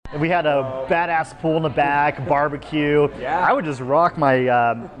We had a badass pool in the back, barbecue. Yeah. I would just rock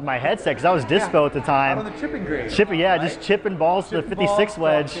my my headset because I was dispo at the time. Out on the chipping green. Chipping, yeah, right? Just chipping balls to the 56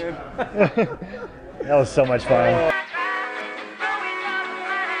 wedge. That was so much fun.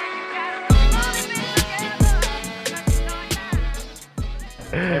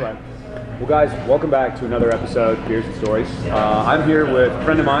 Anyway, well guys, welcome back to another episode of Beers and Stories. I'm here with a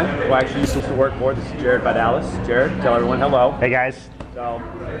friend of mine who I actually used to work for. This is Jared Vidales. Jared, tell everyone hello. Hey guys. So,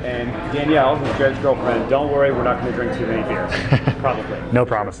 and Danielle, who's Jared's girlfriend. Don't worry, we're not going to drink too many beers. Probably. No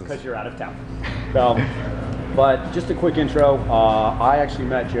promises. Because you're out of town. So, but just a quick intro. I actually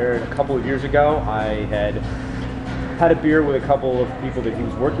met Jared a couple of years ago. I had a beer with a couple of people that he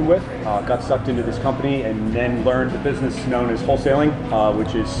was working with, got sucked into this company, and then learned the business known as wholesaling,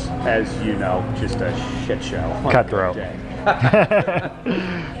 which is, as you know, just a shit show. Cutthroat.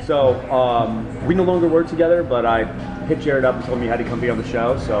 So we no longer work together, but I hit Jared up and told me he had to come be on the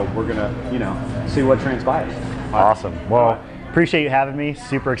show, so we're gonna, see what transpires. Awesome. Well, appreciate you having me.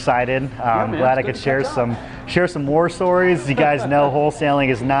 Super excited. Glad I could share some more stories. You guys know wholesaling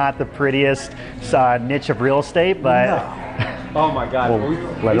is not the prettiest niche of real estate, but oh my God, we'll we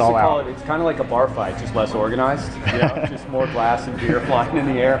let it all out. It's kind of like a bar fight, just less organized. Just more glass and beer flying in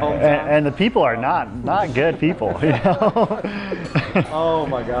the air. And the people are not good people. Oh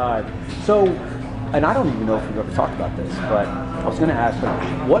my God. So, and I don't even know if we've ever talked about this, but I was going to ask,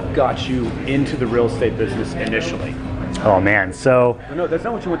 what got you into the real estate business initially? Oh man, so no, that's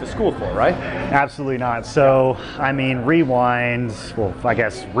not what you went to school for, right? Absolutely not. So I mean, rewind. Well, I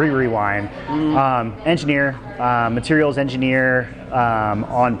guess rewind. Engineer, materials engineer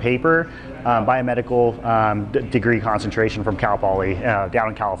on paper. Biomedical degree concentration from Cal Poly down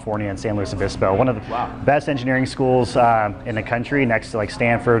in California in San Luis Obispo. One of the best engineering schools in the country, next to like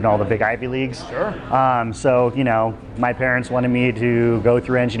Stanford and all the big Ivy Leagues. Sure. So my parents wanted me to go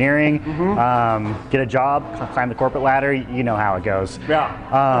through engineering, get a job, climb the corporate ladder. You know how it goes. Yeah.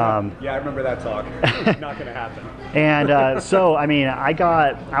 I remember that talk. Not going to happen. And so, I mean, I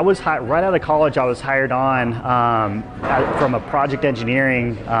was right out of college. I was hired on from a project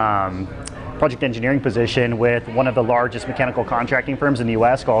engineering position with one of the largest mechanical contracting firms in the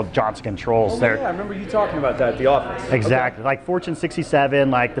U.S. called Johnson Controls. Yeah, I remember you talking about that at the office. Exactly, like Fortune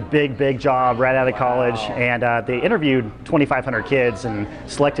 67, like the big job right out of college. And they interviewed 2,500 kids and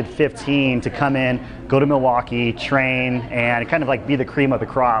selected 15 to come in, go to Milwaukee, train, and kind of like be the cream of the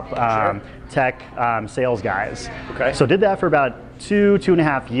crop tech sales guys. Okay. So did that for about two and a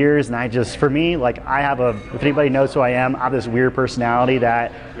half years, and for me, like if anybody knows who I am, I have this weird personality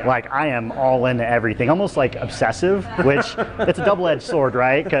that like I am all into everything, almost like obsessive, which it's a double-edged sword,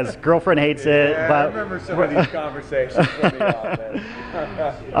 right? Because girlfriend hates it. Yeah, but I remember some of these conversations.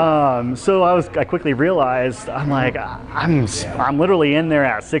 So I quickly realized I'm literally in there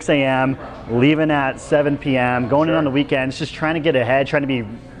at 6 a.m., leaving at 7 p.m., going in on the weekends, just trying to get ahead, trying to be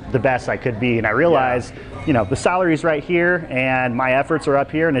the best I could be. And I realized, the salary's right here and my efforts are up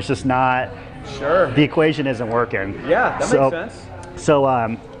here, and it's just not, the equation isn't working. Yeah, that makes sense. So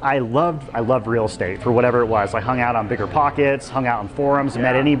I loved real estate for whatever it was. I hung out on Bigger Pockets, hung out on forums,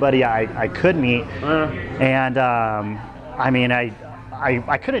 met anybody I could meet. And I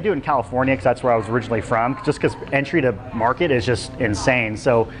couldn't do it in California because that's where I was originally from, just because entry to market is just insane.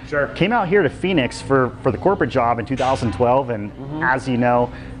 So came out here to Phoenix for the corporate job in 2012, and as you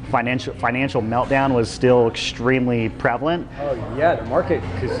know, financial meltdown was still extremely prevalent. Oh yeah, the market,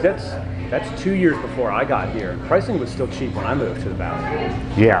 because that's 2 years before I got here. Pricing was still cheap when I moved to the Valley.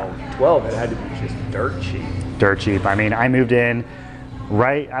 Yeah. 12, it had to be just dirt cheap. Dirt cheap. I mean, I moved in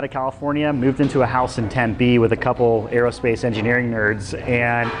right out of California, moved into a house in Tempe with a couple aerospace engineering nerds,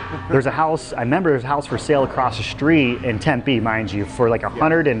 and there's a house for sale across the street in Tempe, mind you, for like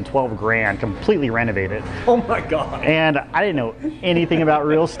 $112,000, completely renovated. Oh my God. And I didn't know anything about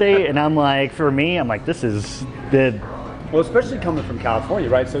real estate, and I'm like, this is the... Well, especially coming from California,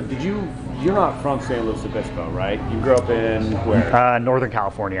 right? So you're not from San Luis Obispo, right? You grew up in where? Northern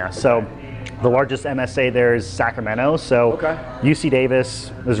California. So the largest MSA there is Sacramento, so UC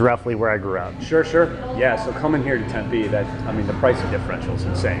Davis is roughly where I grew up. Sure. Yeah, so coming here to Tempe, the pricing differential is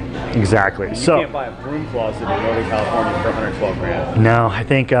insane. Exactly. You can't buy a broom closet in Northern California for $112,000. No, I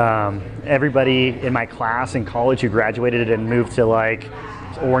think everybody in my class in college who graduated and moved to like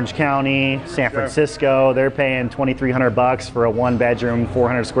Orange County, San Francisco, they're paying $2,300 for a one-bedroom,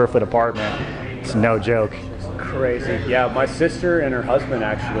 400 square foot apartment. It's no joke. Crazy. Yeah, my sister and her husband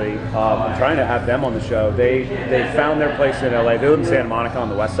actually, I'm trying to have them on the show. They found their place in LA. They live in Santa Monica on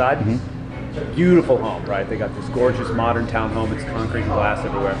the west side. Beautiful home, right? They got this gorgeous modern townhome. It's concrete and glass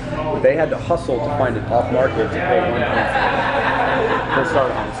everywhere. But they had to hustle to find it off market to pay $1.5 for a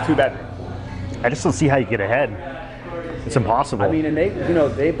starter home. It's 2-bedroom. I just don't see how you get ahead. It's impossible. I mean, and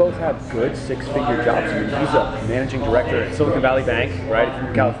they both have good 6-figure jobs. I mean, he's a managing director at Silicon Valley Bank, right? If you're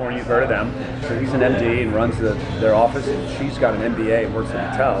from California, you've heard of them. So he's an MD and runs their office, and she's got an MBA and works in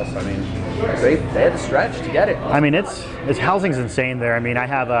hotels. I mean, they had to stretch to get it. I mean, it's housing's insane there. I mean, I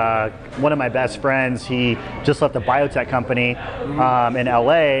have one of my best friends. He just left a biotech company in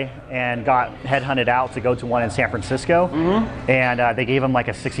LA and got headhunted out to go to one in San Francisco, and they gave him like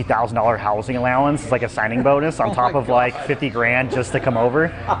a $60,000 housing allowance, it's like a signing bonus on top of like 50 grand just to come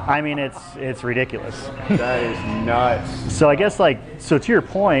over. I mean, it's ridiculous. That is nuts. So I guess so to your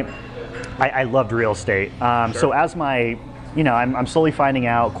point, I loved real estate. So as my I'm slowly finding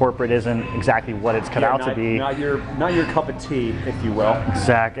out corporate isn't exactly what it's cut out to be. Not your cup of tea, if you will.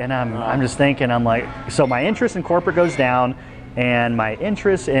 Exact. And I'm just thinking, I'm like, so my interest in corporate goes down, and my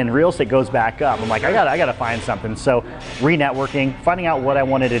interest in real estate goes back up. I'm like, I gotta find something. So re-networking, finding out what I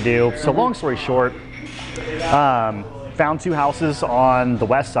wanted to do. So long story short, found 2 houses on the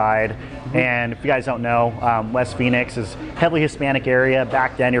west side. And if you guys don't know, West Phoenix is heavily Hispanic area.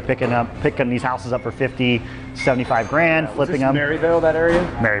 Back then, you're picking these houses up for 50, 75 grand, flipping them. Maryville, that area?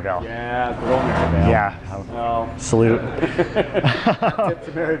 Maryville. Yeah, good old Maryville. Yeah. Salute. Tip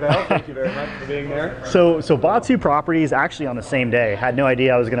to Maryville. Thank you very much for being there. So bought 2 properties actually on the same day. Had no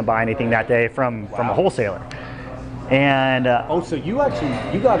idea I was going to buy anything that day from a wholesaler. And so you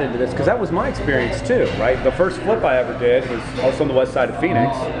got into this because that was my experience too, right? The first flip I ever did was also on the west side of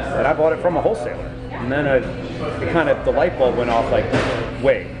Phoenix, and I bought it from a wholesaler. And then the light bulb went off. Like,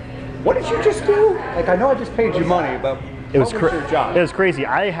 wait, what did you just do? Like, I know I just paid you money, but what was your job? It was crazy.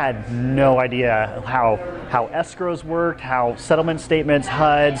 I had no idea how escrows worked, how settlement statements,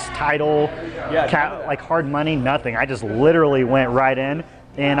 HUDs, title, like hard money, nothing. I just literally went right in,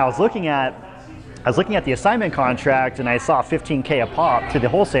 and I was looking at the assignment contract, and I saw $15K a pop to the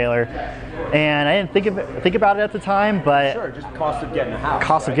wholesaler, and I didn't think about it at the time, but sure, just cost of getting a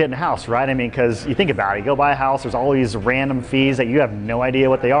house. Of getting a house, right? I mean, because you think about it, you go buy a house, there's all these random fees that you have no idea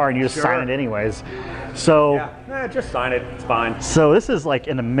what they are, and you just sign it anyways. So just sign it. It's fine. So this is like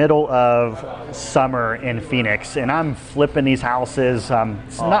in the middle of summer in Phoenix, and I'm flipping these houses. I'm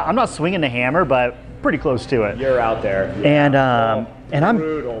not swinging the hammer, but pretty close to it. You're out there. Yeah. And I'm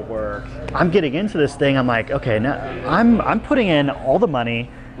brutal work. I'm getting into this thing. I'm like, okay, now I'm putting in all the money,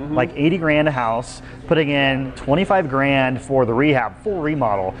 like 80 grand a house, putting in 25 grand for the rehab, full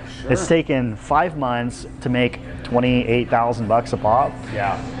remodel. Sure. It's taken 5 months to make $28,000 a pop.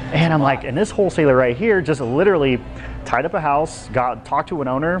 Yeah. And I'm like, and this wholesaler right here just literally tied up a house, talked to an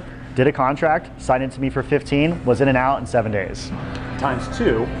owner, did a contract, signed it to me for 15, was in and out in 7 days. Times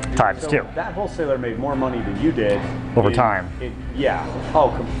two. That wholesaler made more money than you did. Over time.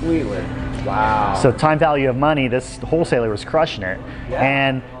 Completely. Wow. So time value of money, this wholesaler was crushing it. Yeah.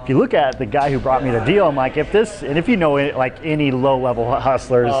 And if you look at the guy who brought me the deal, I'm like, if you know like any low-level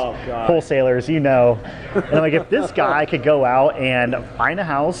hustlers, wholesalers, and I'm like, if this guy could go out and find a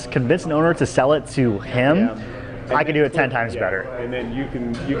house, convince an owner to sell it to him, I can do it 10 times better. And then you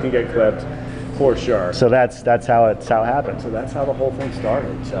can get clipped for sure. So that's how it happened. So that's how the whole thing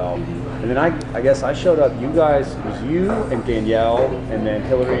started. So, and then I guess I showed up. You guys, it was you and Danielle, and then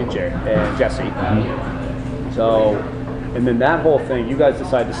Hillary and Jesse. So, and then that whole thing, you guys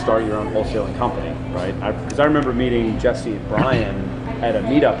decided to start your own wholesaling company, right? Because I remember meeting Jesse and Brian at a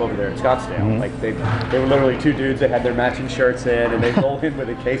meetup over there in Scottsdale. Like they were literally 2 dudes that had their matching shirts in, and they rolled in with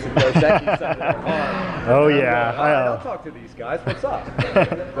a case of Dos Equis under their arm. Oh yeah, I'll talk to these guys. What's up?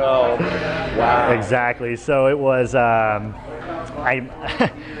 So, wow. Exactly. So it was. So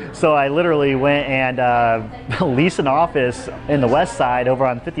I literally went and leased an office in the West Side over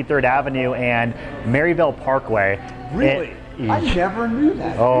on 53rd Avenue and Maryville Parkway. Really? I never knew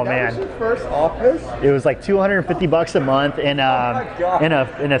that. Oh, man. That was your first office? It was like $250 a month in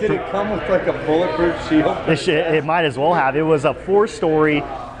Did it come with like a bulletproof shield? It might as well have. It was a 4-story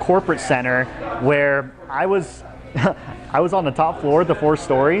corporate center where I was on the top floor, the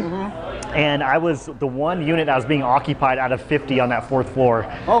 4th-story, and I was the one unit that was being occupied out of 50 on that 4th floor.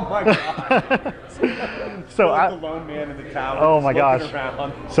 Oh my God. So the lone man in the tower. Oh my gosh.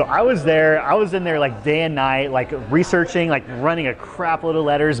 Around. So I was in there like day and night, like researching, like running a crap load of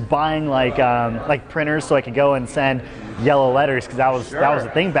letters, buying like printers so I could go and send yellow letters, because that was the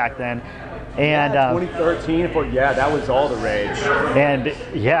thing back then. And 2013, that was all the rage. And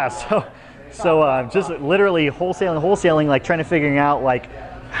so just literally wholesaling, like trying to figuring out like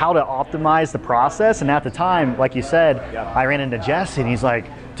how to optimize the process. And at the time, like you said, I ran into Jesse, and he's like,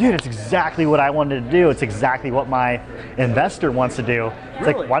 dude, it's exactly what I wanted to do. It's exactly what my investor wants to do. It's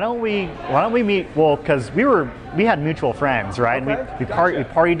Really? like, why don't we meet? Well, because we had mutual friends, right? Okay. And we Gotcha.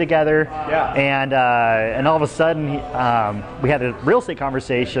 partied together. Yeah. And all of a sudden, we had a real estate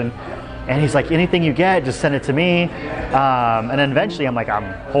conversation. And he's like, anything you get, just send it to me. And then eventually I'm like, I'm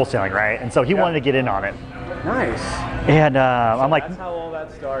wholesaling, right? And so he wanted to get in on it. Nice. And I'm like, That's how all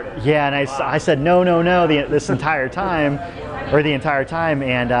that started. yeah. And I said, no, this entire time.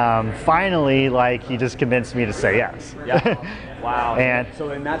 And finally, like, he just convinced me to say yes. Yeah. Wow. And so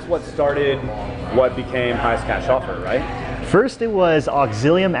then that's what started what became Highest Cash Offer, right? first it was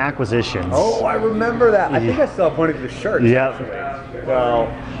Auxilium Acquisitions. Oh, I remember that. I think I still have one of the shirts. Yep. Actually. So,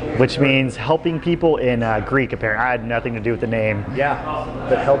 which means helping people in Greek, apparently. I had nothing to do with the name. yeah,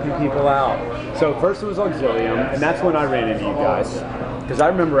 but helping people out. So first it was Auxilium, and that's when I ran into you guys. Because I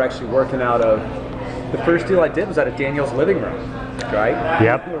remember actually working out of, the first deal I did was out of Danielle's living room. Right?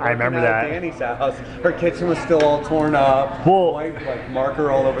 Yep, We were I remember working out that. at Danny's house. Her kitchen was still all torn up. Well- White, like marker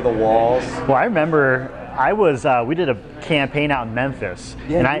all over the walls. Well, I remember we did a campaign out in Memphis.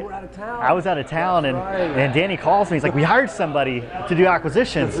 Yeah, and you were out of town. I was out of town, and, That's right. and Danny calls me. He's like, we hired somebody to do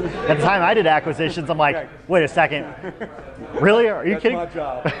acquisitions. At the time I did acquisitions, I'm like, wait a second. Really? Are you That's kidding? my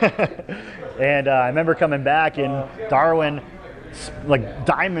job. And I remember coming back, and Darwin, like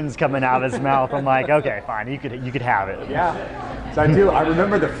diamonds coming out of his mouth. I'm like, okay, fine, you could have it. Yeah. So I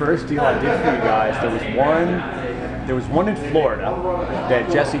remember the first deal I did for you guys. There was one in Florida that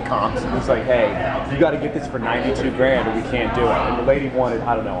Jesse comped. He was like, hey, you got to get this for 92 grand or we can't do it. And the lady wanted,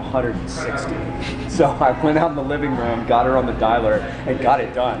 I don't know, 160. So I went out in the living room, got her on the dialer, and got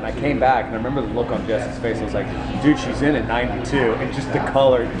it done. And I came back, and I remember the look on Jesse's face. I was like, dude, she's in at 92, and just the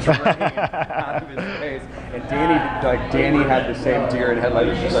color draining out of his face. And Danny had the same deer in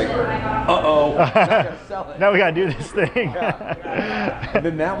headlights. She's like, uh-oh, I gotta sell it. Now we gotta do this thing. Yeah. And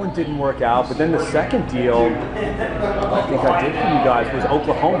then that one didn't work out. But then the second deal I think I did for you guys was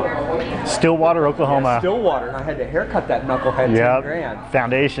Oklahoma. Stillwater, Oklahoma. Yeah, Stillwater. And I had to haircut that knucklehead 10 Yep. grand.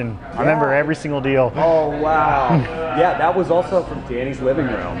 Foundation. I remember every single deal. Oh, wow. Yeah, that was also from Danny's living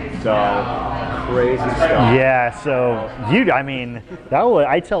room. So, crazy stuff. Yeah, so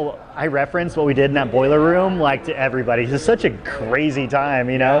I reference what we did in that boiler room like to everybody. It's such a crazy time,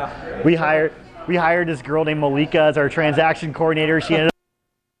 you know. Yeah. We hired this girl named Malika as our transaction coordinator. She ended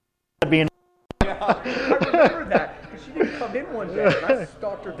up being I remember that. Because she didn't come in one day. And I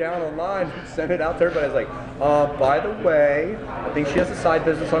stalked her down online and sent it out to everybody. I was like, by the way, I think she has a side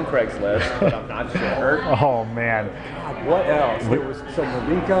business on Craigslist, but I'm not sure. oh man. God, what else? There was so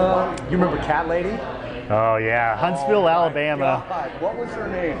Malika. You remember Cat Lady? Oh yeah. Huntsville, Alabama. God, what was her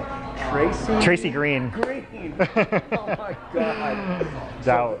name? Tracy Green. Green. Oh my God.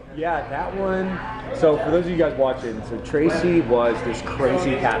 That- Yeah, that one. So for those of you guys watching, so Tracy was this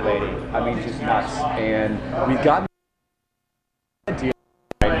crazy cat lady. I mean, just nuts. And we've gotten a deal.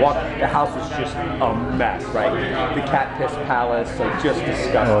 The house was just a mess, right? The cat piss palace, like just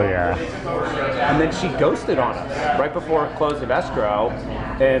disgusting. Oh yeah. And then she ghosted on us right before close of escrow.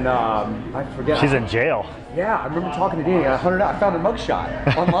 And I forget. She's in jail. Yeah, I remember talking to Danny. I found her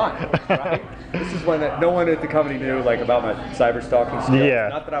mugshot online. Right? This is when no one at the company knew about my cyber stalking skills. Yeah.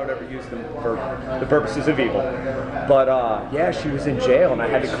 Not that I would ever use them for the purposes of evil. But yeah, she was in jail, and I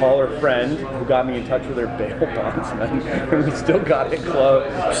had to call her friend, who got me in touch with her bail bondsman, and we still got it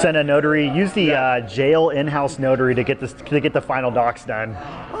closed. Send a notary. Use the jail in-house notary to get the final docs done.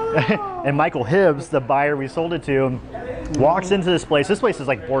 And Michael Hibbs, the buyer we sold it to, walks into this place. This place is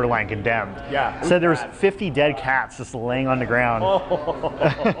like borderline condemned. Yeah. Said there was 50 dead cats just laying on the ground.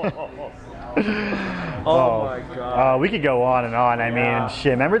 Oh my God. We could go on and on. I mean,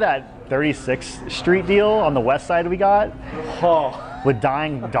 shit. Remember that 36th Street deal on the west side we got? Oh. With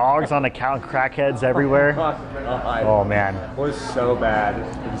dying dogs on the couch, crackheads everywhere. Oh man. It was so bad.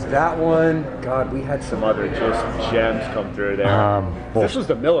 It was that one. God, we had some other just gems come through there. This was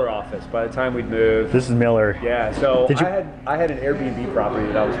the Miller office by the time we'd moved. This is Miller. Yeah, so Did you- I had an Airbnb property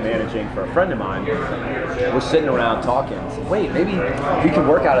that I was managing for a friend of mine. We're sitting around talking. I said, wait, maybe we can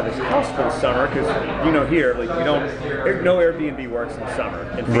work out of this house for the summer because here, no Airbnb works in the summer.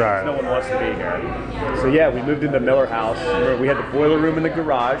 In Phoenix, Right. no one wants to be here. So yeah, we moved into Miller house. We had the boiler room in the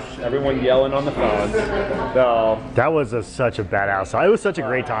garage. Everyone yelling on the phones. So That was such a badass. It was such a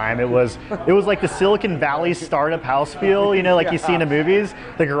great time. It was like the Silicon Valley startup house feel, like you see in the movies.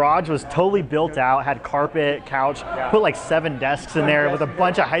 The garage was totally built out, had carpet, couch, put like 7 desks in there with a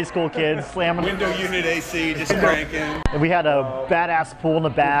bunch of high school kids slamming. Window unit AC just cranking. And we had a badass pool in the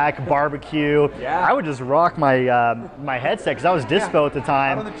back, barbecue. Yeah. I would just rock my my headset because I was dispo at the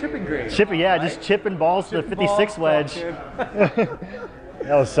out on time. the chipping green. Just chipping balls to the 56 wedge.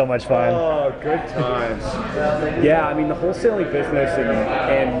 That was so much fun. Oh, good times. Yeah, I mean, the wholesaling business,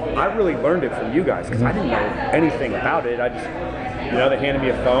 and I really learned it from you guys because I didn't know anything about it. I just, they handed me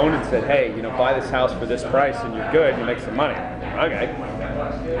a phone and said, hey, buy this house for this price and you're good, you make some money. Okay.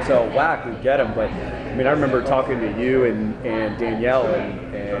 So, whack, we get them. But, I mean, I remember talking to you and Danielle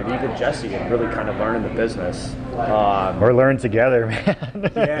and even Jesse and really kind of learning the business. We're learning together,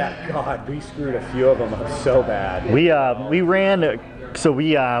 man. Yeah, God, we screwed a few of them up so bad. We ran, so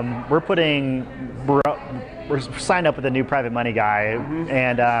we're signed up with a new private money guy,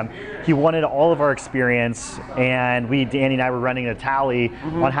 and he wanted all of our experience, and Danny and I were running a tally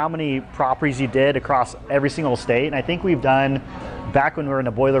on how many properties he did across every single state, and I think we've done, back when we were in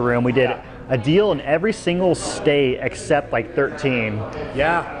the boiler room, we did a deal in every single state except like 13.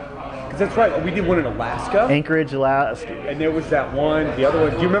 Yeah. Because that's right, we did one in Alaska. Anchorage, Alaska. And there was that one, the other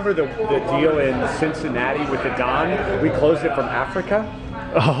one. Do you remember the deal in Cincinnati with the Don? We closed it from Africa.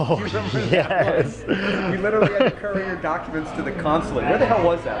 Oh, yes. We literally had to courier documents to the consulate. Where the hell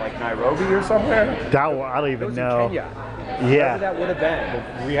was that? Like Nairobi or somewhere? I don't even know. In Kenya. Yeah. Whatever that would have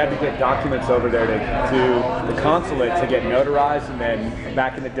been. We had to get documents over there to the consulate to get notarized and then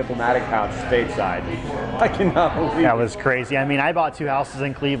back in the diplomatic pouch stateside. I cannot believe that was crazy. I mean, I bought 2 houses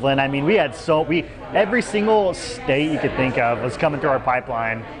in Cleveland. I mean, every single state you could think of was coming through our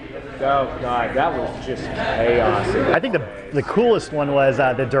pipeline. Oh God, that was just chaos. I think the coolest one was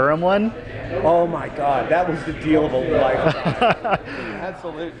the Durham one. Oh my God, that was the deal of a lifetime.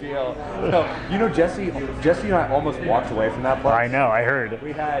 Absolute deal. No, Jesse and I almost walked away from that place. I know, I heard.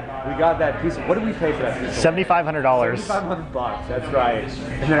 We got that piece. What did we pay for that piece? $7,500. $7,500. That's right.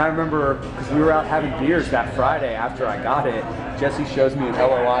 And then I remember because we were out having beers that Friday after I got it. Jesse shows me an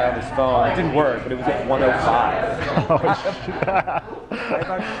LOI on his phone. It didn't work, but it was at 105.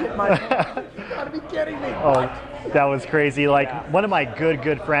 I'm shit my pants. You gotta be kidding me. Oh, that was crazy. One of my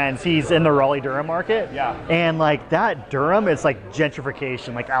good friends, he's in the Raleigh-Durham market. Yeah. And that Durham, it's like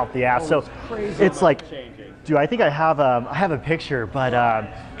gentrification, out the ass. So crazy. It's dude, I think I have a picture, but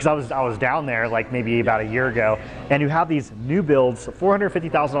because I was down there maybe about a year ago, and you have these new builds,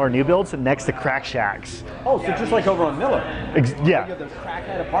 $450,000 new builds next to crack shacks. Oh, so just like over on Miller. Yeah. You have those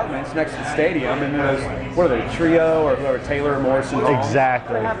crackhead apartments next to the stadium, and those, what are they, Trio or whoever, Taylor Morrison.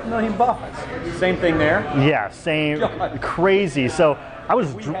 Exactly. $500,000. Same thing there. Yeah, same. God. Crazy. So we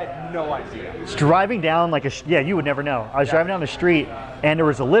had no idea. Driving down you would never know. I was driving down the street, and there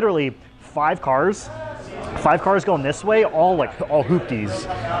was literally 5 cars going this way, all hoopties,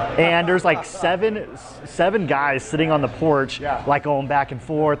 and there's seven guys sitting on the porch, going back and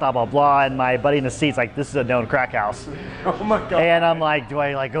forth, blah blah blah, and my buddy in the seat's this is a known crack house. Oh my God. And I'm do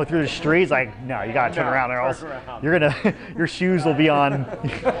I go through the streets? No, you gotta turn around, or else your shoes will be on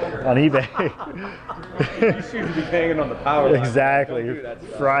eBay. Your shoes will be hanging on the power line. Exactly.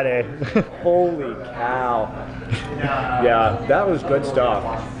 Friday. Holy cow. Yeah, that was good stuff.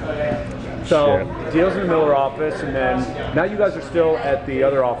 So, deals in the Miller office, and then now you guys are still at the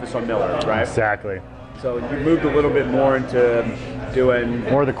other office on Miller, right? Exactly. So you moved a little bit more into doing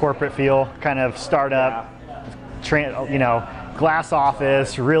more of the corporate feel, kind of startup, glass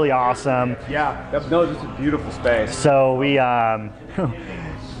office, really awesome. Yeah, this is a beautiful space. So we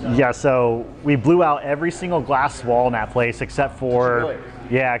blew out every single glass wall in that place except for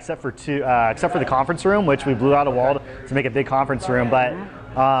except for the conference room, which we blew out a wall to make a big conference room, but.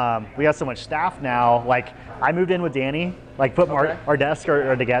 We have so much staff now. I moved in with Danny, put our desks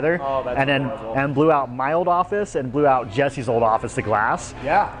are together, and blew out my old office and blew out Jesse's old office to glass.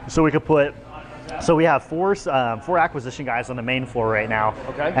 Yeah. So we could so we have four acquisition guys on the main floor right now.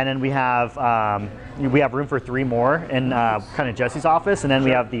 Okay. And then we have room for 3 more in kind of Jesse's office, and then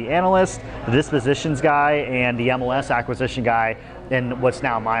we have the analyst, the dispositions guy, and the MLS acquisition guy in what's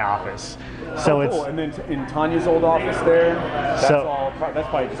now my office. So cool. And then in Tanya's old office there, that's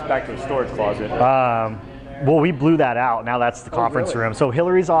probably just back to the storage closet. Well, we blew that out. Now that's the conference room. So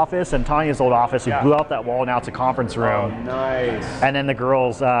Hillary's office and Tanya's old office, we blew out that wall. Now it's a conference room. Oh, nice. And then the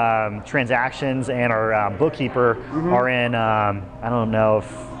girls' transactions and our bookkeeper are in. I don't know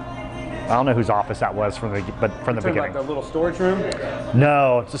whose office that was from the beginning. Like the little storage room?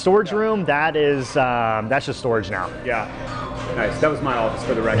 No, it's a storage room. That's just storage now. Yeah. Nice. That was my office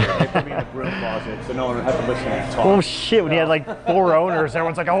for the record. They put me in the broom closet so no one would have to listen to me talk. Oh shit, when you had 4 owners,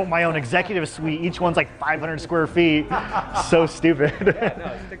 everyone's I want my own executive suite. Each one's 500 square feet. So stupid.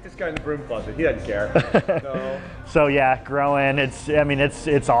 No, stick this guy in the broom closet. He doesn't care. So yeah, growing. It's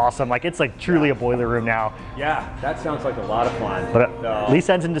awesome. It's truly a boiler room now. Yeah, that sounds like a lot of fun. But lease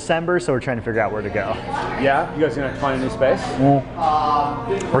ends in December, so we're trying to figure out where to go. Yeah, you guys gonna find a new space?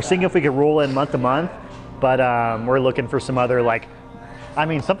 We're seeing if we could roll in month to month. But we're looking for some other I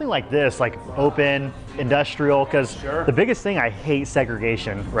mean, something like this, like open, industrial, because Sure. the biggest thing, I hate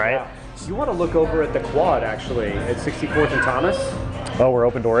segregation, right? Yeah. You want to look over at the quad, actually, at 64th and Thomas. Oh, where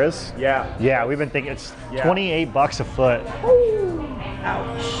Open Door is? Yeah. Yeah, we've been thinking it's Yeah. $28 a foot.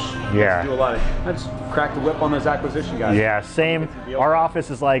 Ouch. Yeah. Do a lot of. Let's crack the whip on those acquisition guys. Yeah, same. It's a deal. Our office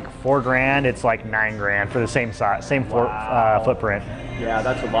is like $4,000. It's like $9,000 for the same size, same floor, Wow. footprint. Yeah,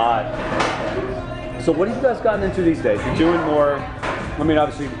 that's a lot. So what have you guys gotten into these days? You're doing more. I mean,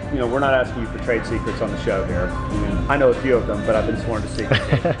 obviously, we're not asking you for trade secrets on the show here. I know a few of them, but I've been sworn to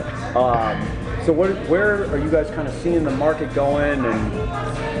secrecy. So where are you guys kind of seeing the market going,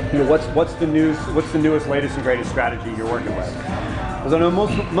 and what's the news? What's the newest, latest, and greatest strategy you're working with? Because I know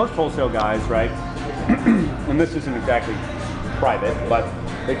most wholesale guys, right? And this isn't exactly private, but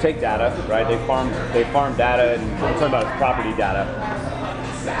they take data, right? They farm data, and I'm talking about property data.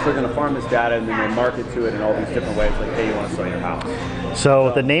 So they're going to farm this data, and then they market to it in all these different ways, like, hey, you want to sell your house.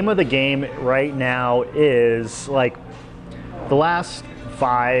 So the name of the game right now is, like, the last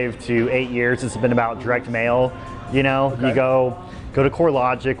 5 to 8 years, it's been about direct mail. You go to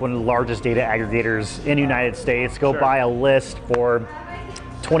CoreLogic, one of the largest data aggregators in the United States, go buy a list for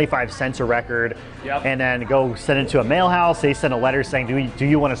 25 cents a record, and then go send it to a mail house. They send a letter saying, do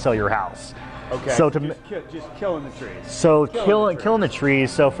you want to sell your house? Okay. So just killing the trees. So killing the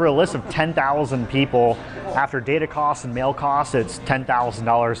trees. So for a list of 10,000 people, after data costs and mail costs, it's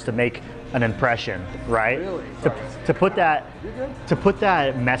 $10,000 to make an impression, right? Really? To put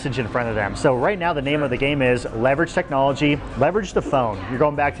that message in front of them. So right now the name of the game is leverage technology, leverage the phone. You're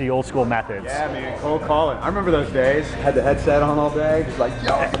going back to the old school methods. Yeah, man, cold calling. I remember those days. Had the headset on all day, just like,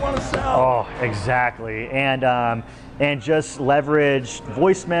 yo, you want to sell? Oh, exactly. And just leverage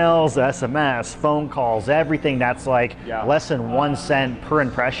voicemails, SMS, phone calls, everything that's like less than 1 cent per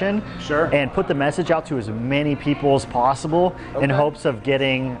impression. Sure. And put the message out to as many people as possible in hopes of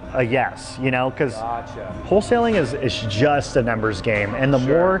getting a yes, because wholesaling is just a numbers game. And the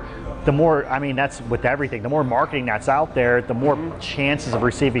more, I mean, that's with everything. The more marketing that's out there, the more chances of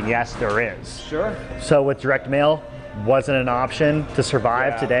receiving yes there is. Sure. So with direct mail, wasn't an option to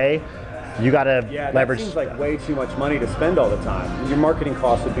survive today. You got to leverage. That seems like way too much money to spend all the time. Your marketing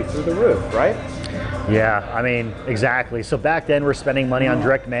costs would be through the roof, right? Yeah, I mean, exactly. So back then we're spending money on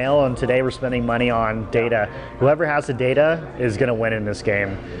direct mail, and today we're spending money on data. Whoever has the data is going to win in this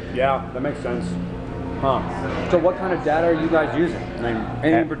game. Yeah, that makes sense. Huh. So what kind of data are you guys using? I mean,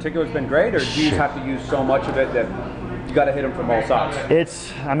 anything in particular has been great, or do you have to use so much of it that you got to hit them from all sides?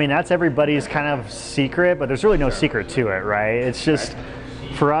 That's everybody's kind of secret, but there's really no secret to it, right? It's just,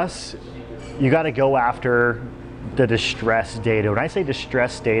 for us, you got to go after the distressed data. When I say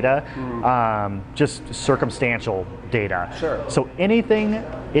distressed data, just circumstantial data. Sure. So anything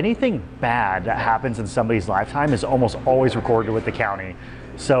bad that happens in somebody's lifetime is almost always recorded with the county.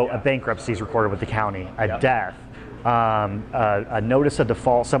 So a bankruptcy is recorded with the county, a death, a notice of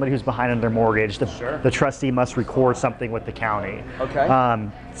default, somebody who's behind on their mortgage, the trustee must record something with the county. Okay.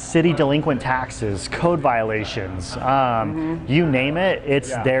 City delinquent taxes, code violations, you name it, it's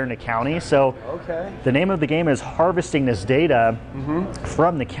there in the county. So the name of the game is harvesting this data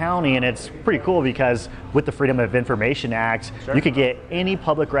from the county, and it's pretty cool because with the Freedom of Information Act, you could get any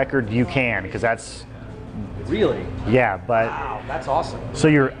public record you can, because that's Really? Yeah, but wow, that's awesome. So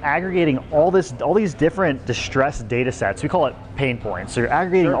you're aggregating all these different distressed data sets. We call it pain points. So you're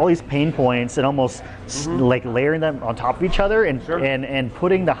aggregating all these pain points and almost like layering them on top of each other and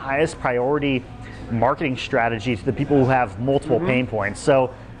putting the highest priority marketing strategy to the people who have multiple pain points.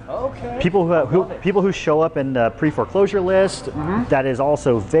 So people who show up in the pre-foreclosure list that is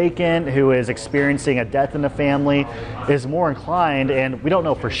also vacant, who is experiencing a death in the family, is more inclined, and we don't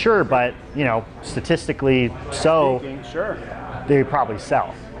know for sure, but statistically they probably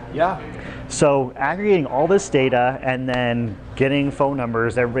sell. Yeah. So aggregating all this data and then getting phone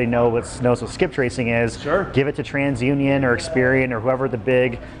numbers, everybody knows what skip tracing is. Give it to TransUnion or Experian or whoever the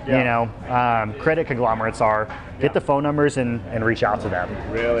big credit conglomerates are. Get the phone numbers and reach out to them.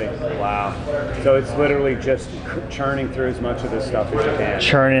 Really? Wow. So it's literally just churning through as much of this stuff as you can.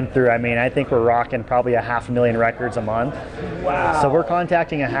 Churning through. I mean, I think we're rocking probably 500,000 records a month. Wow. So we're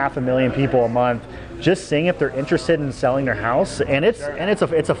contacting 500,000 people a month, just seeing if they're interested in selling their house, and it's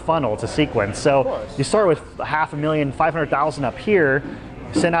a funnel, it's a sequence. So you start with 500,000, 500,000 up here,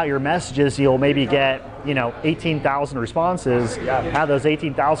 send out your messages, you'll maybe get 18,000 responses. Out of those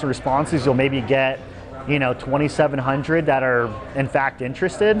 18,000 responses, you'll maybe get 2,700 that are in fact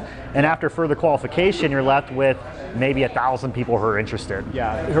interested, and after further qualification, you're left with maybe 1,000 people who are interested.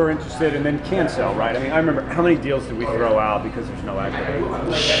 Yeah, who are interested and then can sell, right? I mean, I remember how many deals did we throw out because there's no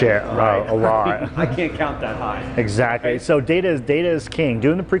equity? Shit, right? A lot. I can't count that high. Exactly. Right? So data is king.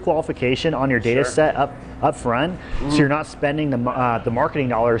 Doing the pre-qualification on your data set up front, so you're not spending the marketing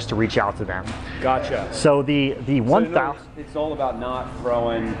dollars to reach out to them. Gotcha. So the 1,000. It's all about not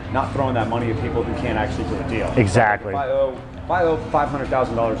throwing that money at people who can't actually do a deal. Exactly. Like if I owe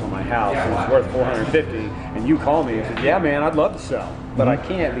 $500,000 on my house and it's worth $450, and you call me and say, "Yeah, man, I'd love to sell, but I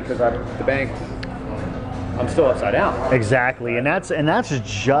can't because the bank." I'm still upside down. Exactly, and that's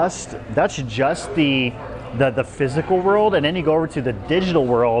just the physical world, and then you go over to the digital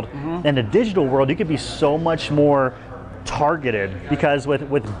world. And the digital world, you could be so much more targeted because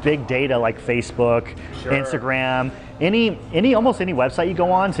with big data like Facebook, Instagram, almost any website you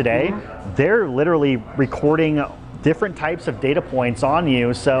go on today, they're literally recording different types of data points on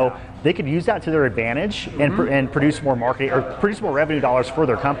you, so they could use that to their advantage and produce more marketing or produce more revenue dollars for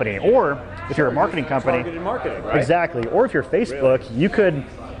their company. Or if you're a marketing company, targeted marketing, right? Exactly. Or if you're Facebook,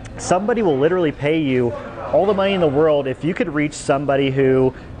 somebody will literally pay you all the money in the world if you could reach somebody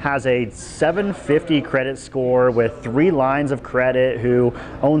who has a 750 credit score with 3 lines of credit, who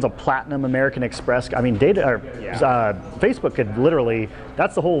owns a platinum American Express. I mean, Facebook could literally.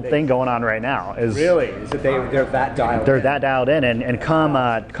 That's the whole thing going on right now. Is that they're that dialed? They're that dialed in, and come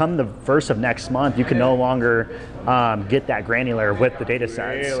the first of next month, you can no longer get that granular with the data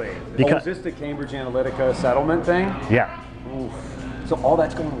sets. Really? Because is this the Cambridge Analytica settlement thing? Yeah. Oof. So all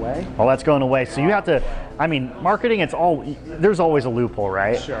that's going away? All that's going away. So you have to, marketing, there's always a loophole,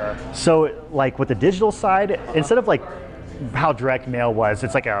 right? Sure. So like with the digital side, instead of like how direct mail was,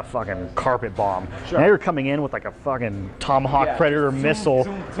 it's like a fucking carpet bomb. Now you're coming in with like a fucking Tomahawk Predator missile,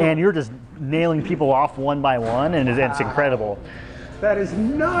 and you're just nailing people off one by one, and it's incredible. That is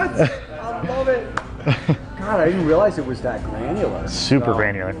nuts. I love it. God, I didn't realize it was that granular. Super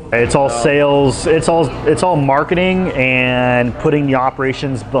granular. It's all sales. It's all marketing and putting the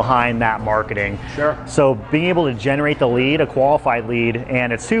operations behind that marketing. Sure. So being able to generate the lead, a qualified lead,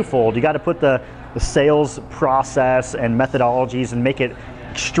 and it's twofold. You got to put the sales process and methodologies and make it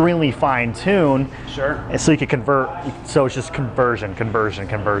extremely fine-tuned. Sure. And so you can convert. So it's just conversion.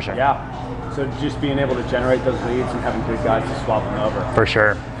 Yeah. So just being able to generate those leads and having good guys to swap them over. For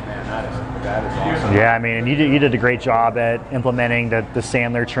sure. Man, that is awesome. Yeah, and you did a great job at implementing the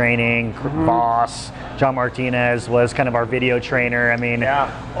Sandler training. Boss John Martinez was kind of our video trainer.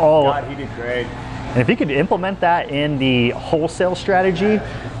 God, he did great. And if you could implement that in the wholesale strategy,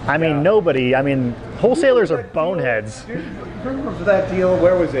 wholesalers are boneheads. Dude, remember that deal?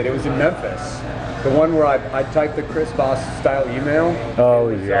 Where was it? It was in Memphis. The one where I typed the Chris Boss style email. Oh,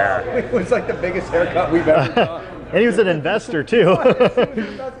 It was like the biggest haircut we've ever done. And he was an investor too.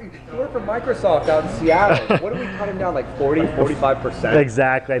 He worked for Microsoft out in Seattle. What did we cut him down, like 45%?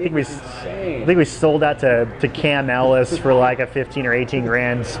 Exactly. I think we sold that to Cam Ellis for like a 15 or 18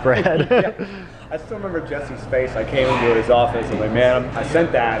 grand spread. Yeah. I still remember Jesse's face. I came into his office and like, man, I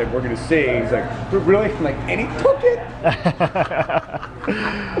sent that and we're going to see. He's like, really? I'm like, and he took it.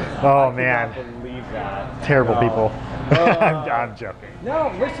 Oh, man. I cannot believe that. Terrible people. I'm joking.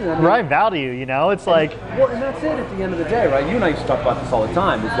 No, listen. Right value, it's like. Well, and that's it at the end of the day, right? You and I used to talk about this all the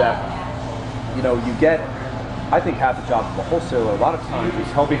time, is that, you get, I think half the job of a wholesaler a lot of times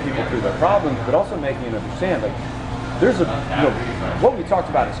is helping people through their problems, but also making them understand, like, there's what we talked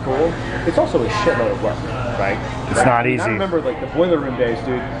about at school, it's also a shitload of work, right? It's not easy. I remember like the boiler room days,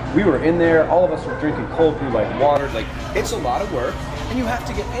 dude. We were in there, all of us were drinking cold brew like water. Like, it's a lot of work, and you have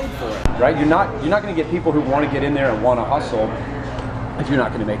to get paid for it, right? You're not going to get people who want to get in there and want to hustle if you're not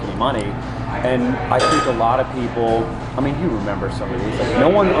going to make any money. And I think a lot of people, you remember some of these,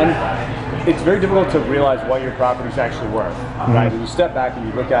 like it's very difficult to realize what your property's actually worth, right? When you step back and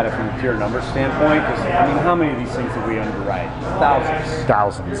you look at it from a pure numbers standpoint, because how many of these things did we underwrite?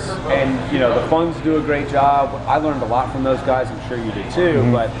 Thousands. And the funds do a great job. I learned a lot from those guys. I'm sure you did too.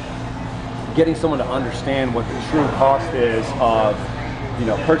 But getting someone to understand what the true cost is of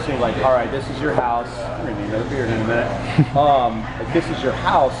purchasing, like, all right, this is your house. We're gonna need another beer in a minute. Like, this is your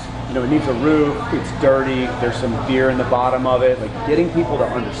house. It needs a roof. It's dirty. There's some beer in the bottom of it. Like, getting people to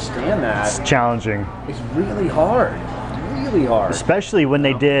understand that. It's challenging. It's really hard. Really hard. Especially when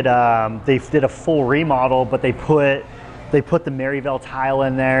they did a full remodel, but they put the Maryville tile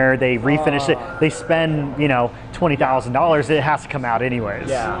in there. They refinished it. They spend $20,000. It has to come out anyways.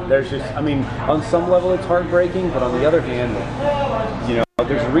 Yeah. There's just on some level it's heartbreaking, but on the other hand,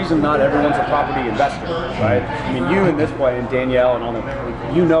 There's a reason not everyone's a property investor, right? I mean, you in this way, and Danielle and all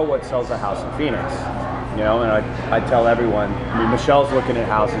them, you know what sells a house in Phoenix. You know, and I tell everyone, I mean, Michelle's looking at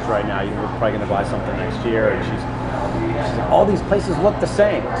houses right now. We're probably going to buy something next year, and she's like, all these places look the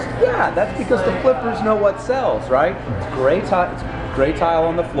same. Yeah, that's because the flippers know what sells, right? It's gray tile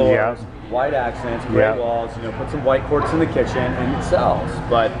on the floors, white accents, gray walls. You know, put some white quartz in the kitchen, and it sells.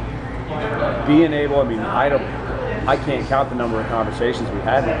 But being able, I mean, I can't count the number of conversations we've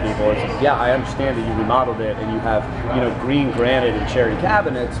had with people. It's, yeah, I understand that you remodeled it and you have, you know, green granite and cherry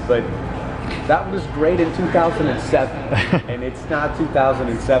cabinets, but that was great in 2007, and it's not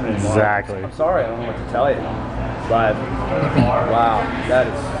 2007 anymore. Exactly. I'm sorry, I don't know what to tell you, but wow, that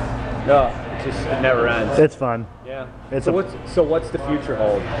is, it never ends. It's fun. Yeah. So what's the future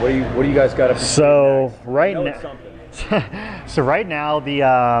hold? What do you guys got up to? So right now, so right now the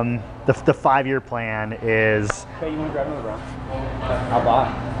 5-year plan is. Okay, you want to grab another round? I'll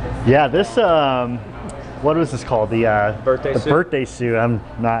buy. Yeah, this what was this called? The birthday suit. Birthday suit. I'm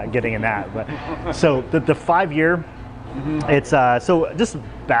not getting in that, but so the 5-year. It's so just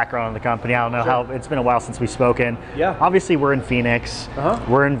background on the company. I don't know how it's been a while since we've spoken. Yeah. Obviously, we're in Phoenix.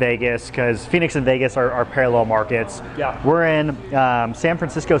 We're in Vegas because Phoenix and Vegas are parallel markets. Yeah. We're in San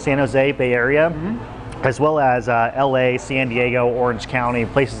Francisco, San Jose, Bay Area, as well as LA, San Diego, Orange County,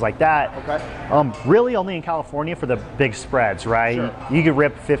 places like that. Okay. Really only in California for the big spreads, right? Sure. You could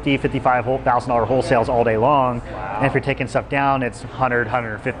rip $50,000, $55,000 wholesales all day long. Wow. And if you're taking stuff down, it's 100,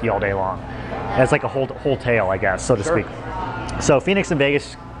 150 all day long. And it's like a whole tail, I guess, so to speak. So Phoenix and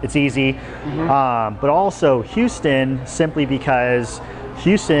Vegas, it's easy. But also Houston, simply because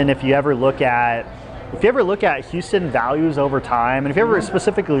Houston, if you ever look at Houston values over time, and if you ever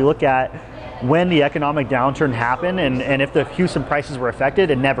specifically look at when the economic downturn happened and if the Houston prices were affected,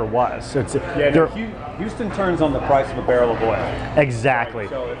 it never was. So it's, Houston turns on the price of a barrel of oil. Exactly.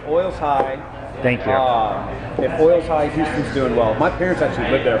 So if oil's high, thank you. If oil's high, Houston's doing well. My parents actually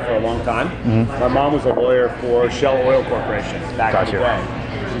lived there for a long time. My mom was a lawyer for Shell Oil Corporation back in the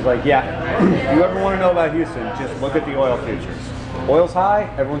day. She's like, yeah, if you ever want to know about Houston, just look at the oil futures. Oil's high,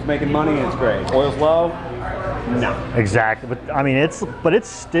 everyone's making money, and it's great. Oil's low, no. Exactly. But I mean, it's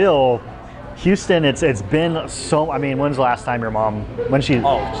still. Houston, it's been so. I mean, when's the last time your mom? When she?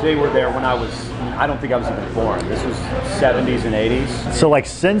 Oh, they were there when I don't think I was even born. This was 70s and 80s. So like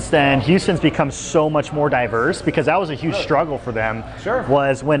since then, Houston's become so much more diverse because that was a huge struggle for them. Sure.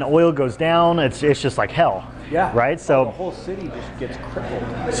 Was when oil goes down, it's just like hell. Yeah. Right. So the whole city just gets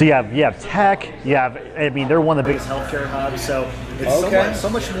crippled. So you have tech. You have. I mean, they're one of the biggest healthcare hubs. So it's so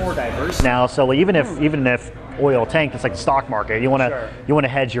much more diverse now. So like, even if oil tanked, it's like the stock market. You want to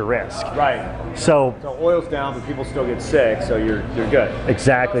hedge your risk. Right. So oil's down, but people still get sick. So you're good.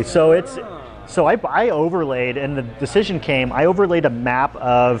 Exactly. So it's. So I overlaid, and the decision came. I overlaid a map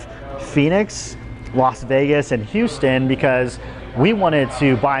of Phoenix, Las Vegas, and Houston because we wanted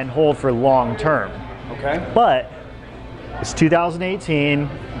to buy and hold for long term. Okay. But it's 2018.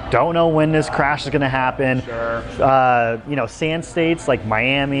 Don't know when this crash is going to happen. Sure. You know, sand states like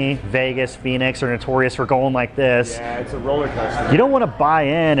Miami, Vegas, Phoenix are notorious for going like this. Yeah, it's a roller coaster. You don't want to buy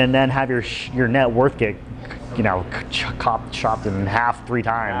in and then have your net worth get, you know, chopped in half 3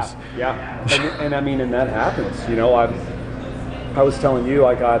 times. Yeah. And I mean, and that happens. You know, I was telling you,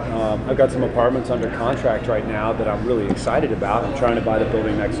 I've got some apartments under contract right now that I'm really excited about. I'm trying to buy the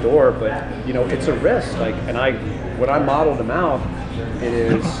building next door, but you know, it's a risk. Like, and when I modeled them out, it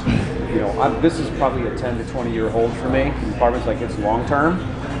is, you know, this is probably a 10 to 20 year hold for me. Apartments, like, it's long term,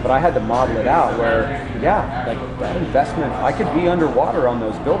 but I had to model it out where, yeah, like that investment, I could be underwater on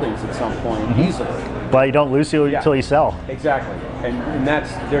those buildings at some point easily. But you don't lose until you sell. Exactly, and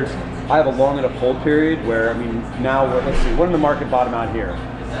I have a long enough hold period where, I mean, now, let's see, when did the market bottom out here?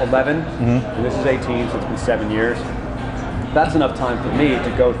 11, and this is 18, so it's been 7 years. That's enough time for me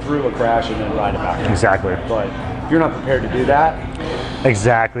to go through a crash and then ride it back. Exactly. But if you're not prepared to do that.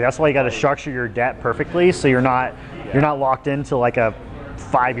 Exactly. That's why you got to structure your debt perfectly, so you're not locked into like a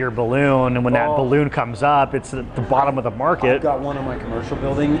 5-year balloon, and when that balloon comes up, it's at the bottom of the market. I've got one on my commercial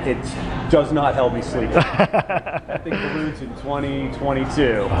building. It does not help me sleep. I think balloons in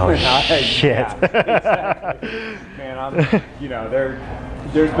 2022. Oh, shit. Yeah, exactly. Man, you know,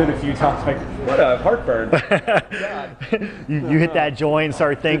 there's been a few times like, what a heartburn. God. You hit that joint,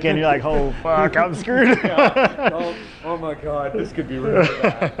 start thinking, you're like, oh fuck, I'm screwed. Yeah. Oh my God, this could be really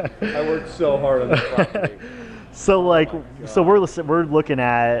bad. I worked so hard on this property. So like, so we're looking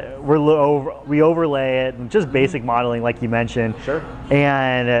at we overlay it and just basic modeling like you mentioned. Sure.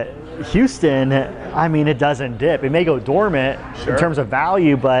 And Houston, I mean, it doesn't dip. It may go dormant in terms of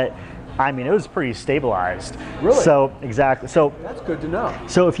value, but I mean, it was pretty stabilized. Really? So, exactly. So That's good to know.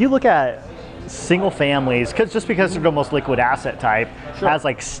 So if you look at single families, just because they're the most liquid asset type, Sure. as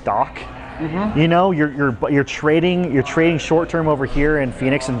like stock, you know, you're trading short term over here in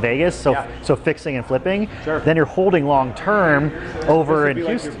Phoenix and Vegas, so Yeah. so fixing and flipping. Sure. Then you're holding long term over in This would be like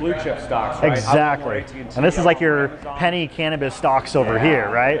Houston. your blue chip stocks, right? Exactly. AT&T, And this is like your Amazon. penny cannabis stocks over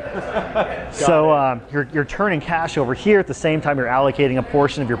here, right? So you're turning cash over here at the same time you're allocating a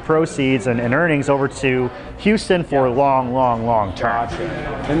portion of your proceeds and earnings over to Houston for long term. Gotcha.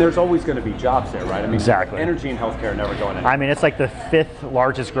 And there's always going to be jobs there, right? I mean, Exactly. energy and healthcare are never going anywhere. I mean, it's like the 5th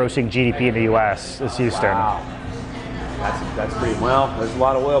largest grossing GDP in the U.S. is Houston. Wow. That's pretty well. There's a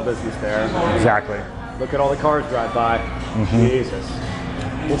lot of oil business there. Exactly. Look at all the cars drive by. Jesus.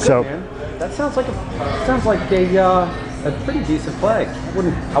 Well, good, So- man. That sounds like a pretty decent play. I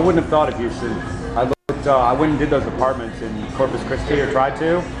wouldn't have thought of Houston. I went and did those apartments in Corpus Christi, or tried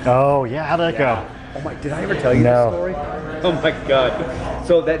to. Oh yeah, how'd that go? Oh my! Did I ever tell you No. this story? Oh my God!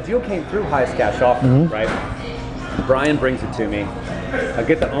 So that deal came through highest cash offer, right? Brian brings it to me. I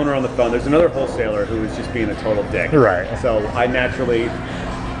get the owner on the phone. There's another wholesaler who is just being a total dick. Right. So I naturally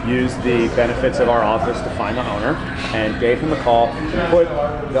used the benefits of our office to find the owner and gave him a call, put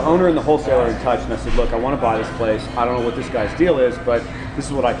the owner and the wholesaler in touch, and I said, look, I want to buy this place. I don't know what this guy's deal is, but this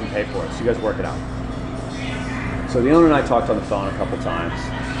is what I can pay for it. So you guys work it out. So the owner and I talked on the phone a couple times.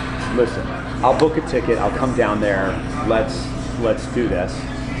 Listen, I'll book a ticket. I'll come down there. Let's do this.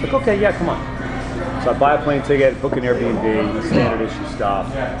 It's like, okay, yeah, come on. So I buy a plane ticket, book an Airbnb, the standard issue stuff.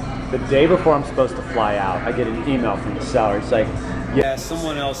 The day before I'm supposed to fly out, I get an email from the seller. It's like, yeah,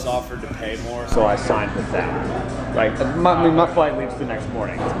 someone else offered to pay more, so I signed with them. Right? My flight leaves the next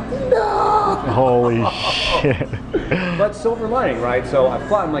morning. Holy shit. But silver lining, right? So I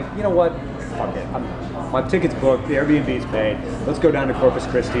fly. I'm like, you know what? Fuck it. My ticket's booked. The Airbnb's paid. Let's go down to Corpus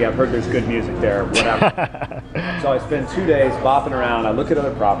Christi. I've heard there's good music there. Whatever. So I spend 2 days bopping around. I look at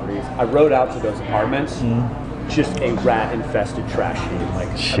other properties. I rode out to those apartments. Just a rat-infested trash heap. Like,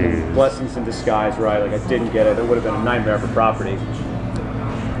 I mean, blessings in disguise, right? Like, I didn't get it. It would have been a nightmare for property.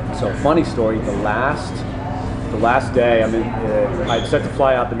 So, funny story. The last day, I'd set to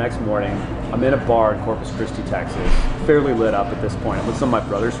fly out the next morning. I'm in a bar in Corpus Christi, Texas, fairly lit up at this point. I'm with some of my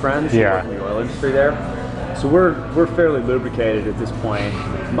brother's friends who work in the oil industry there. So we're fairly lubricated at this point.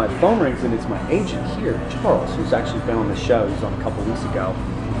 My phone rings and it's my agent here, Charles, who's actually been on the show. He was on a couple weeks ago.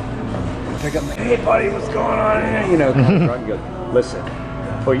 I pick up, I'm like, hey buddy, what's going on? You know, kind of drunk. He goes, listen,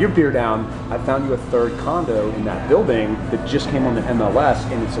 put your beer down. I found you a third condo in that building that just came on the MLS,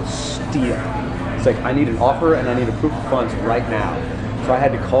 and it's a steal. It's like, I need an offer and I need a proof of funds right now. So I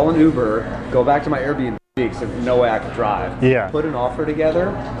had to call an Uber, go back to my Airbnb because there's no way I could drive. Yeah. Put an offer together,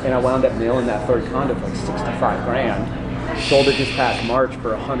 and I wound up nailing that third condo for like 65 grand. Sold it this past March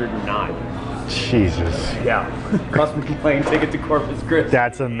for 109. Jesus. Yeah. Cost me a plane ticket to Corpus Christi.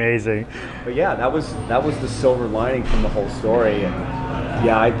 That's amazing. But yeah, that was the silver lining from the whole story. And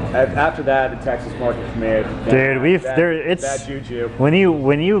yeah, after that, the Texas market for me, Dude, it's bad juju. when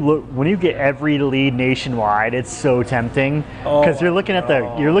you get every lead nationwide, it's so tempting because you're looking at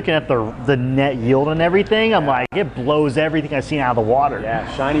the net yield and everything. I'm like, it blows everything I've seen out of the water. Yeah,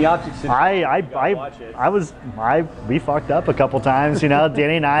 shiny objects. We fucked up a couple times. You know,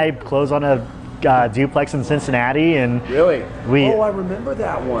 Danny and I closed on a duplex in Cincinnati, and Really? we I remember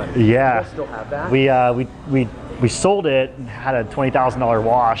that one. yeah You guys still have that? we sold it and had a $20,000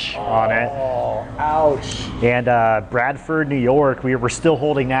 wash on it. Oh, ouch. And Bradford, New York, we were still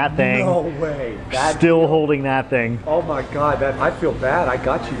holding that thing. No way. Still holding that thing. Oh my God, I feel bad. I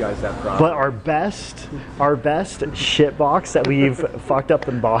got you guys that problem. But our best shit box that we've fucked up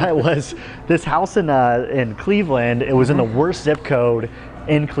and bought was this house in Cleveland. It was in the worst zip code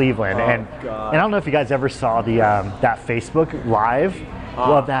in Cleveland. And I don't know if you guys ever saw the that Facebook Live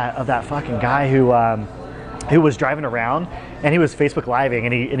of that fucking guy who was driving around, and he was Facebook Living,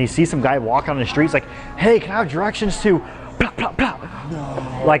 and he sees some guy walk on the street. He's like, hey, can I have directions to blah, blah, blah?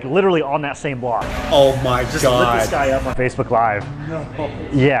 No. Like literally on that same block. Oh my Just God. lit this guy up on Facebook Live. No.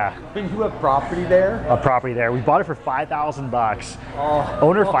 Yeah. You have property there? A property there. We bought it for $5,000. Oh.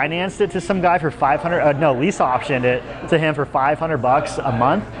 Owner financed it to some guy for $500. Lease optioned it to him for $500 a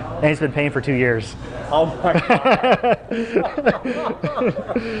month, and he's been paying for 2 years. Oh my God.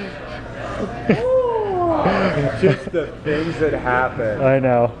 Just the things that happen. I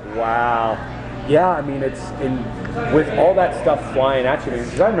know. Wow. Yeah, I mean, with all that stuff flying at you.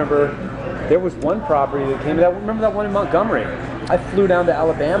 Because I remember there was one property that came. Remember that one in Montgomery? I flew down to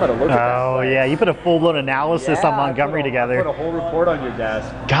Alabama to look at that. Oh yeah, you put a full-blown analysis on Montgomery together. I put a whole report on your desk.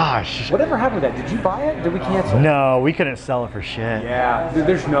 Gosh. Whatever happened with that? Did you buy it? Did we cancel? No, we couldn't sell it for shit. Yeah,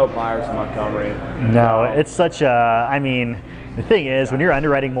 there's no buyers in Montgomery. No, it's such a, I mean, the thing is, when you're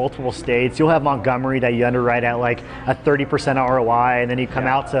underwriting multiple states, you'll have Montgomery that you underwrite at like a 30% ROI, and then you come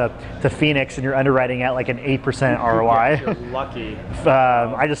out to Phoenix and you're underwriting at like an 8% ROI. You're lucky.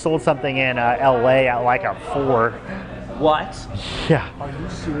 I just sold something in LA at like a 4. What? Yeah. Are you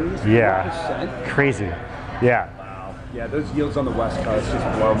serious? Yeah. 4%? Crazy. Yeah. Wow. Yeah, those yields on the West Coast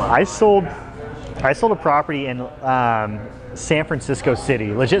just blow my mind. I sold a property in San Francisco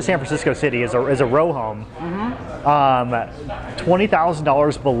City. Legit San Francisco City is a row home.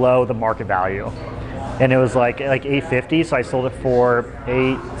 $20,000 below the market value, and it was like $850. So I sold it for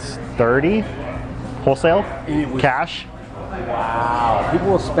 $830 wholesale cash. Wow. People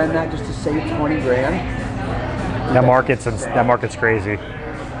will spend that just to save 20 grand. That market's crazy.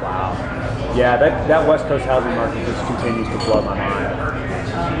 Wow. Yeah, that West Coast housing market just continues to blow my mind.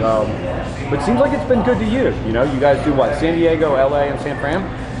 But it seems like it's been good to you. You know, you guys do what? San Diego, LA, and San Fran?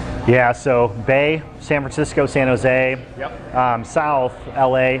 Yeah, so Bay, San Francisco, San Jose, Yep. South,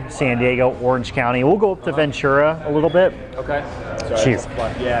 LA, San Diego, Orange County. We'll go up to Ventura a little bit. Okay. Jeez.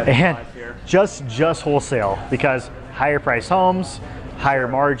 Yeah, And here. just wholesale, because higher price homes, higher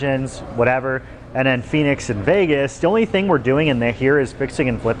margins, whatever. And then Phoenix and Vegas, the only thing we're doing in here is fixing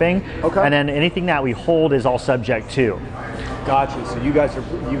and flipping. Okay. And then anything that we hold is all subject to. Gotcha. So you guys are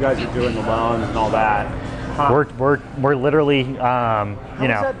doing the loans and all that. Huh. We're literally, you know.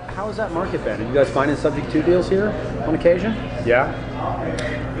 How has that market been? Are you guys finding subject to deals here on occasion? Yeah.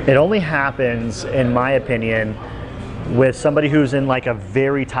 It only happens, in my opinion, with somebody who's in like a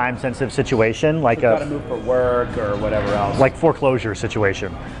very time-sensitive situation, like got to move for work or whatever else. like foreclosure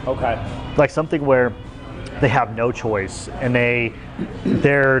situation. Okay. Like something where they have no choice, and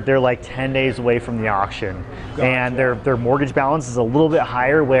they're like 10 days away from the auction. Gotcha. And their mortgage balance is a little bit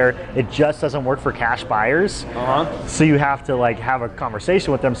higher, where it just doesn't work for cash buyers. So you have to like have a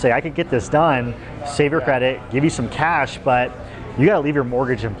conversation with them, say, I could get this done, save your credit, give you some cash, but you got to leave your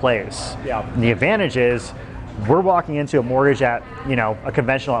mortgage in place. Yeah. And the advantage is, we're walking into a mortgage at, you know, a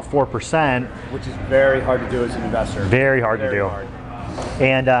conventional at 4%. Which is very hard to do as an investor. Very hard to do.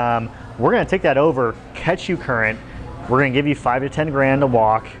 And we're going to take that over, catch you current. We're going to give you 5 to 10 grand to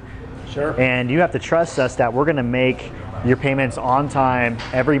walk. Sure. And you have to trust us that we're going to make your payments on time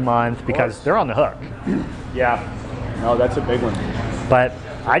every month, because they're on the hook. Yeah. No, that's a big one. But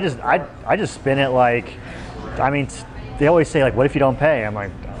I just spin it like, I mean, they always say like, what if you don't pay? I'm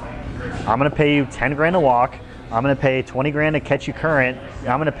like, I'm going to pay you 10 grand to walk. I'm going to pay 20 grand to catch you current. And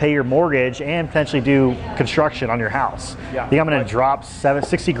I'm going to pay your mortgage and potentially do construction on your house. Yeah. I think I'm going to drop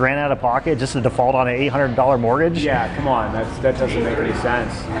 60 grand out of pocket just to default on an $800 mortgage. Yeah, come on. That doesn't make any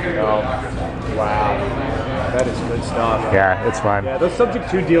sense. Wow. That is good stuff. Yeah, it's fun. Yeah, those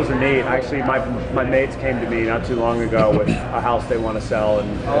subject to deals are neat. Actually, my mates came to me not too long ago with a house they want to sell,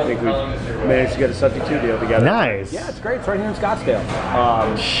 and I think we managed to get a subject to deal together. Nice. Yeah, it's great. It's right here in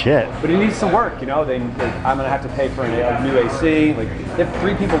Scottsdale. Shit. But it needs some work, you know. I'm going to have to pay for a new AC. Like, they have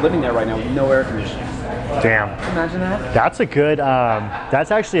 3 people living there right now with no air conditioning. Damn. Imagine that. That's a good.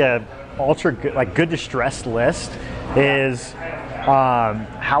 That's actually a ultra good, like good distressed list. Is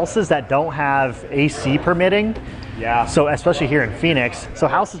houses that don't have AC permitting. Yeah. So especially here in Phoenix, so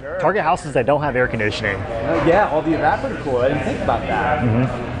houses, target houses that don't have air conditioning. Yeah, all the evaporative cool. I didn't think about that.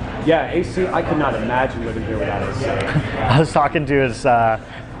 Mm-hmm. Yeah, AC. I could not imagine living here without AC. I was talking to this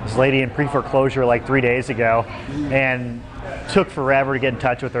lady in pre-foreclosure like 3 days ago, and took forever to get in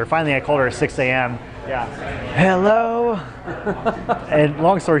touch with her. Finally, I called her at 6 a.m. Yeah. Hello. And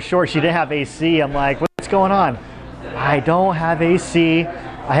long story short, she didn't have AC. I'm like, what's going on? I don't have AC.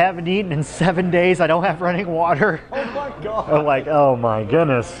 I haven't eaten in 7 days. I don't have running water. Oh my God. I'm like, oh my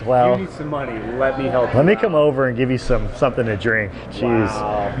goodness. Well, You need some money. Let me help you. let me come over and give you something to drink. Jeez.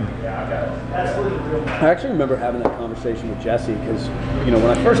 Wow. I actually remember having that conversation with Jesse, because, you know, when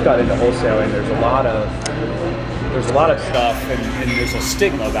I first got into wholesaling, there's a lot of stuff, and there's a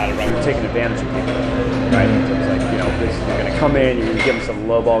stigma about it, right? We're taking advantage of people, right? So it's like, you know, you're going to come in, you're going to give them some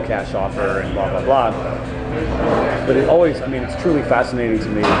lowball cash offer, and blah blah blah. But it always, I mean, it's truly fascinating to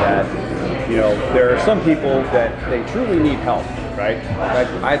me that, you know, there are some people that they truly need help, right?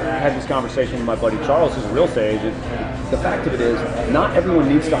 I had this conversation with my buddy Charles, who's a real estate agent. The fact of it is, not everyone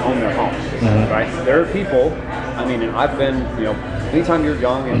needs to own their home, right? There are people, I mean, and I've been, you know, anytime you're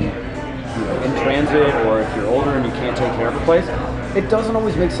young and, you know, in transit, or if you're older and you can't take care of a place, it doesn't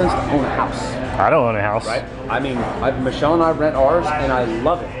always make sense to own a house. I don't own a house. Right? I mean, Michelle and I rent ours, and I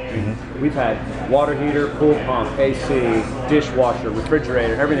love it. We've had water heater, pool pump, AC, dishwasher,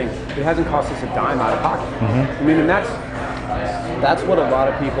 refrigerator, everything. It hasn't cost us a dime out of pocket. I mean, and that's what a lot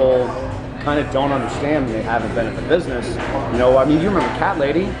of people kind of don't understand when they haven't been in the business. You know, I mean, you remember Cat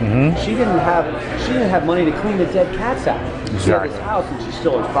Lady? She didn't have money to clean the dead cats out. She had this house, and she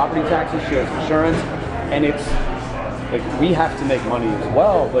still has property taxes, she has insurance, and it's like we have to make money as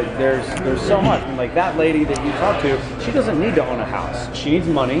well. But there's so much. I mean, like that lady that you talked to, she doesn't need to own a house. She needs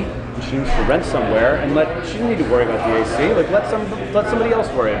money. She needs to rent somewhere, and she doesn't need to worry about the AC. Like let somebody else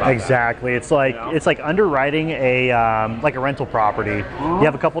worry about it. Exactly. It's like it's like underwriting a like a rental property. You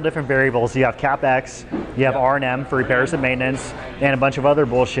have a couple different variables. You have CapEx, you have R&M for repairs and maintenance, and a bunch of other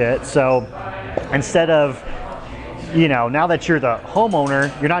bullshit. So instead of, you know, now that you're the homeowner,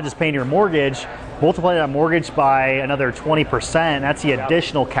 you're not just paying your mortgage. Multiply that mortgage by another 20%. That's the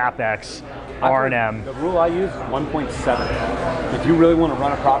additional CapEx. R&M. The rule I use is 1.7. If you really want to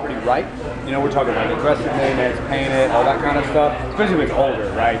run a property right, you know, we're talking like aggressive maintenance, paint it, all that kind of stuff, especially if it's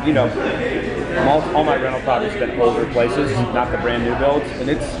older, right? You know, all my rental properties have been older places, not the brand new builds, and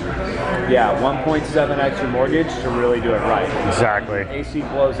it's, 1.7x your mortgage to really do it right. Exactly. AC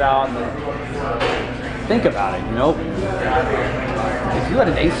blows out, and then think about it, you know? If you had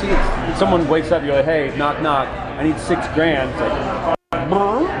an AC, someone wakes up, you're like, hey, knock, knock, I need $6,000. It's like,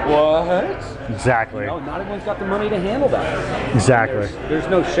 what? Exactly. You know, not everyone's got the money to handle that. Exactly. There's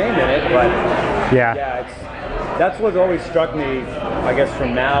no shame in it, but that's what always struck me, I guess,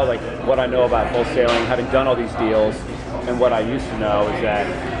 from now, like what I know about wholesaling, having done all these deals, and what I used to know is that,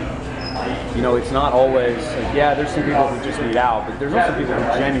 you know, it's not always like, there's some people who just need out, but there's also people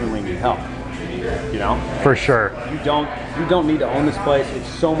who genuinely need help. You know? For sure. You don't need to own this place. It's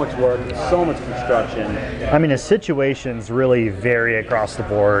so much work. It's so much construction. I mean, the situations really vary across the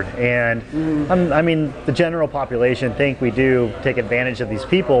board, and I mean, the general population think we do take advantage of these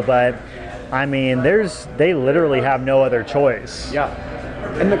people, but I mean, they literally have no other choice. Yeah.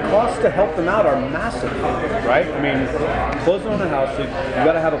 And the costs to help them out are massive, right? I mean, closing on a house, you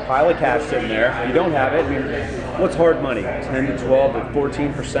got to have a pile of cash sitting there. You don't have it. I mean, what's hard money? 10 to 12 to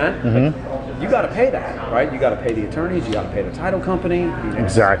 14%. You got to pay that, right? You got to pay the attorneys. You got to pay the title company.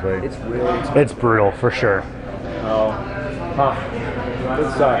 Exactly. It's really expensive. It's brutal for sure.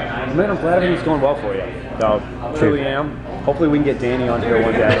 Man, I'm glad everything's going well for you. So, truly am. Hopefully we can get Danny on here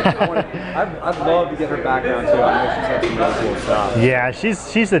one day. I'd love to get her background too. I know she's had some really cool stuff. Yeah,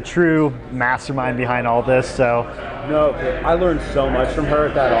 she's a true mastermind behind all this. So no, I learned so much from her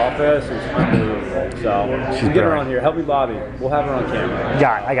at that office. It was unbelievable. So we'll get her on here. Help me lobby. We'll have her on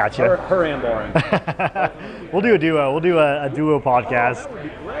camera. I got you. Her and Lauren. We'll do a duo. We'll do a duo podcast. That would be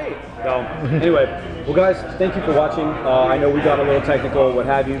great. So anyway, well guys, thank you for watching. I know we got a little technical, what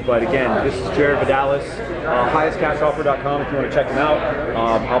have you, but again, this is Jared Vidales, highestcashoffer.com if you want to check him out.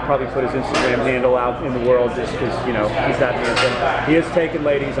 I'll probably put his Instagram handle out in the world just because, you know, he's that handsome. He is taken,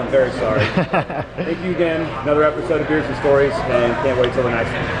 ladies. I'm very sorry. Thank you again. Another episode of Beers and Stories, and can't wait till the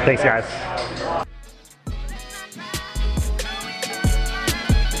next one. Thanks, guys.